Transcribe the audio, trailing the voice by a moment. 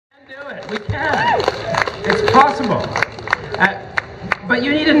We can. It's possible. But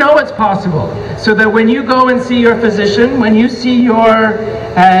you need to know it's possible, so that when you go and see your physician, when you see your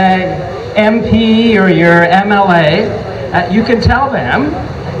MP or your MLA, you can tell them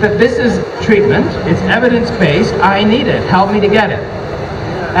that this is treatment, it's evidence-based, I need it, help me to get it.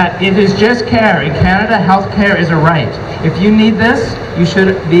 It is just care. In Canada, health care is a right. If you need this, you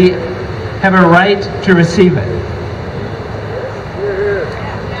should have a right to receive it.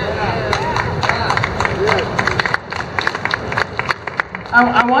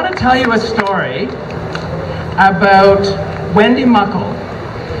 I want to tell you a story about Wendy Muckle,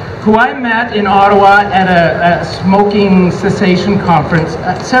 who I met in Ottawa at a smoking cessation conference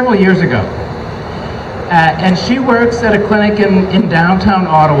several years ago. And she works at a clinic in downtown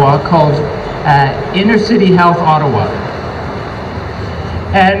Ottawa called Inner City Health Ottawa.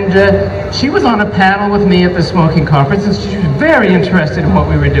 And she was on a panel with me at the smoking conference, and she was very interested in what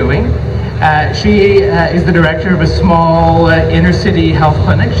we were doing. She is the director of a small inner city health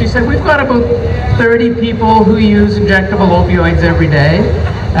clinic. She said, we've got about 30 people who use injectable opioids every day.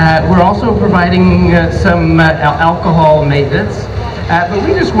 We're also providing some alcohol maintenance. But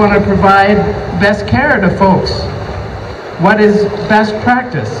we just want to provide best care to folks. What is best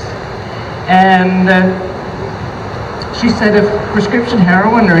practice? And she said, if prescription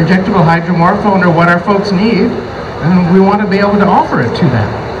heroin or injectable hydromorphone are what our folks need, we want to be able to offer it to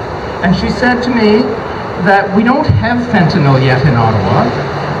them. And she said to me that we don't have fentanyl yet in Ottawa,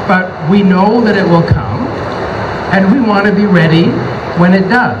 but we know that it will come, and we want to be ready when it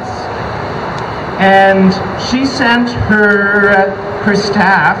does. And she sent her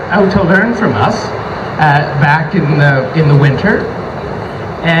staff out to learn from us back in the winter,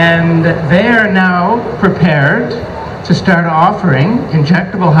 and they are now prepared to start offering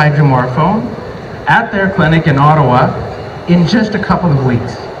injectable hydromorphone at their clinic in Ottawa in just a couple of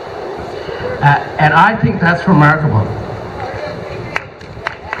weeks. And I think that's remarkable.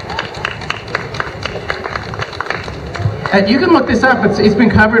 You can look this up. It's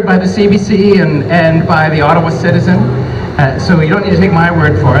been covered by the CBC and by the Ottawa Citizen, so you don't need to take my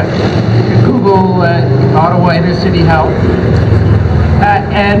word for it. You can Google Ottawa Inner City Health.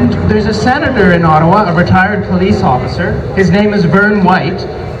 And there's a senator in Ottawa, a retired police officer. His name is Vern White.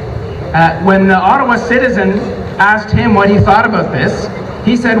 When the Ottawa Citizen asked him what he thought about this,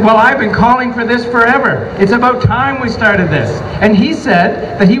 he said, well, I've been calling for this forever. It's about time we started this. And he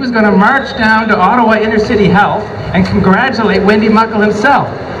said that he was going to march down to Ottawa Inner City Health and congratulate Wendy Muckle himself,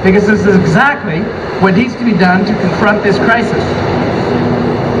 because this is exactly what needs to be done to confront this crisis.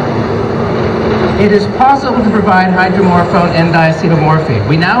 It is possible to provide hydromorphone and diacetylmorphine.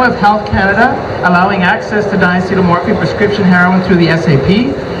 We now have Health Canada allowing access to diacetylmorphine prescription heroin through the SAP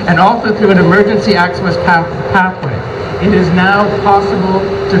and also through an emergency access pathway. It is now possible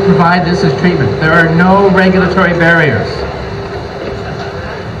to provide this as treatment. There are no regulatory barriers.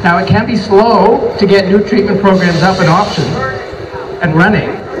 Now, it can be slow to get new treatment programs up and options and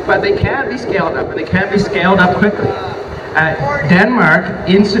running, but they can be scaled up, and they can be scaled up quickly. Denmark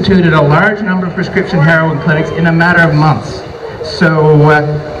instituted a large number of prescription heroin clinics in a matter of months, so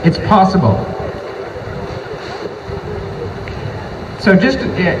it's possible. So just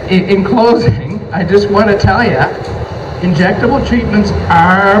in closing, I just want to tell you, injectable treatments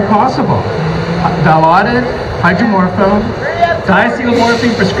are possible. Dilaudid, hydromorphone,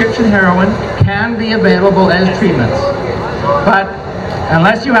 diacetylmorphine, prescription heroin can be available as treatments. But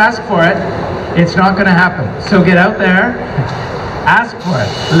unless you ask for it, it's not going to happen. So get out there, ask for it.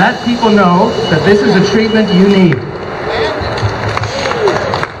 Let people know that this is a treatment you need.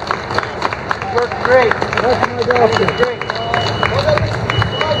 Worked great. Great.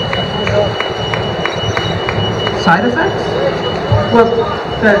 Side effects? Well,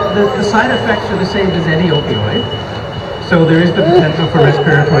 the side effects are the same as any opioid. So there is the potential for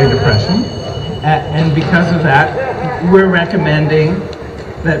respiratory depression. And because of that, we're recommending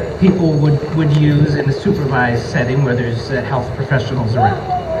that people would use in a supervised setting where there's health professionals around.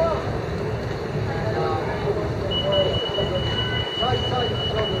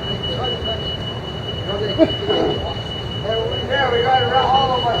 There, we got around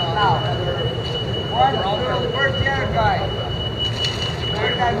all of us now. Where's the other guy?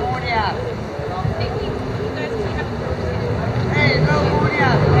 Where's that Monia? Hey, no Monia,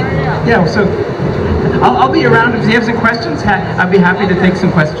 where are you? Yeah, so I'll be around. If you have some questions, I'd be happy to take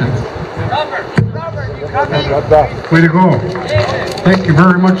some questions. Robert, you coming? Way to go. Thank you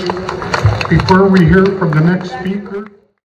very much. Before we hear from the next speaker.